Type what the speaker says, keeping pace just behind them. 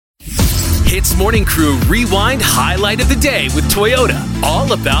Hits Morning Crew Rewind Highlight of the Day with Toyota.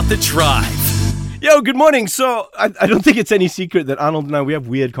 All about the drive. Yo, good morning. So, I don't think it's any secret that Arnold and I, we have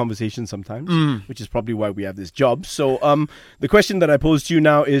weird conversations sometimes, which is probably why we have this job. So, the question that I pose to you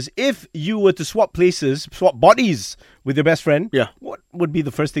now is, if you were to swap bodies with your best friend, what would be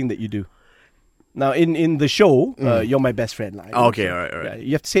the first thing that you do? Now, in the show, you're my best friend. Okay, all right. Yeah,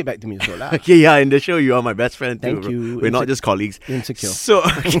 you have to say it back to me as well. Okay, yeah, in the show, you are my best friend too. Thank you. We're not just colleagues. Insecure. So,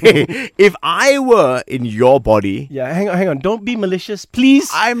 okay, if I were in your body... Yeah, hang on. Don't be malicious, please.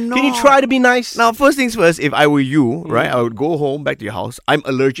 I'm not. Can you try to be nice? Now, first things first, if I were you, right, I would go home, back to your house. I'm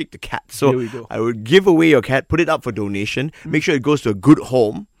allergic to cats. So, Here we go. I would give away your cat, put it up for donation, make sure it goes to a good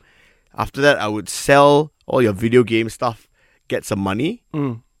home. After that, I would sell all your video game stuff, get some money,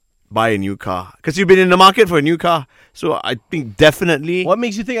 buy a new car. Because you've been in the market for a new car. So I think definitely... What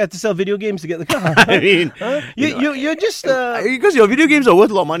makes you think I have to sell video games to get the car? I mean... You're just... because your video games are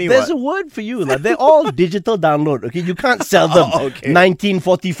worth a lot of money. There's a word for you. They're all digital download, okay? You can't sell them. Okay.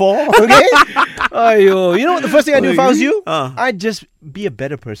 1944, okay? Ayo. You know what the first thing I'd do if I was you? I'd just be a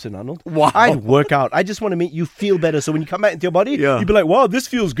better person, Arnold. Wow. I'd work out. I just want to make you feel better. So when you come back into your body, you'd be like, wow, this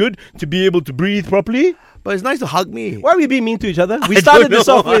feels good to be able to breathe properly. But it's nice to hug me. Why are we being mean to each other? We I started don't this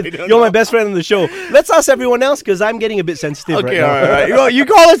know. off with, you're my best friend on the show. Let's ask everyone else, because I'm getting a bit sensitive right Okay, now. all right. You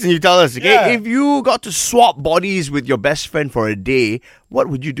call us and you tell us, okay? Yeah. If you got to swap bodies with your best friend for a day, what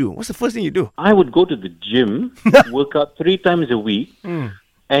would you do? What's the first thing you do? I would go to the gym, work out 3 times a week,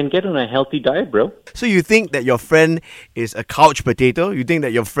 and get on a healthy diet, bro. So you think that your friend is a couch potato? You think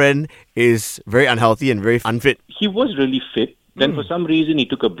that your friend is very unhealthy and very unfit? He was really fit. Then for some reason, he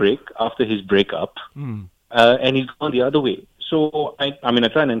took a break after his breakup, and he's gone the other way. So, I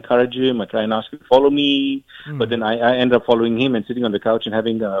try and encourage him. I try and ask him to follow me. But then I end up following him and sitting on the couch and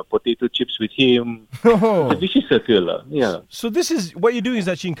having potato chips with him. It's a vicious circle. Yeah. So this is, what you're doing is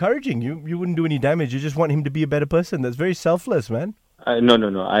actually encouraging. You wouldn't do any damage. You just want him to be a better person. That's very selfless, man.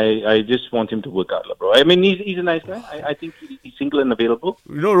 No. I just want him to work out, bro. I mean, he's a nice guy. I think he's single and available.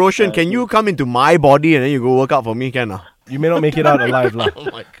 You know, Roshan, can you come into my body and then you go work out for me, can I? You may not make it out alive, lah.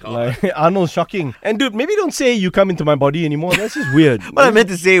 Oh my God. Arnold's shocking. And dude, maybe don't say you come into my body anymore. That's just weird. What I meant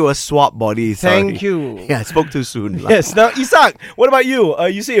to say was swap bodies. Thank sorry. you. Yeah, I spoke too soon. Yes. Now, Isak, what about you?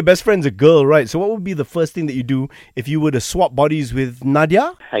 You say your best friend's a girl, right? So what would be the first thing that you do if you were to swap bodies with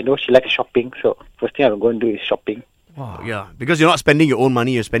Nadia? I know she likes shopping, so first thing I'm going to do is shopping. Wow. Yeah, because you're not spending your own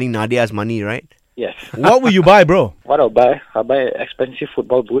money, you're spending Nadia's money, right? Yes. What will you buy, bro? What I'll buy? I'll buy an expensive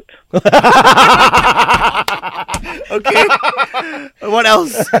football boot. Okay. What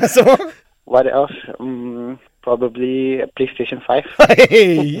else? What else? Probably a PlayStation 5.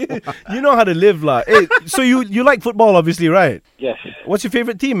 Hey, you know how to live, lah. Hey, so you like football, obviously, right? Yes. What's your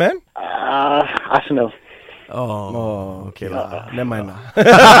favorite team, man? Arsenal. Oh, okay, lah. Never mind,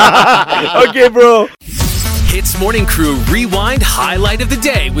 lah. Okay, bro. Hits Morning Crew Rewind Highlight of the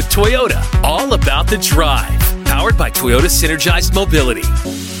Day with Toyota. All about the drive. Powered by Toyota Synergized Mobility.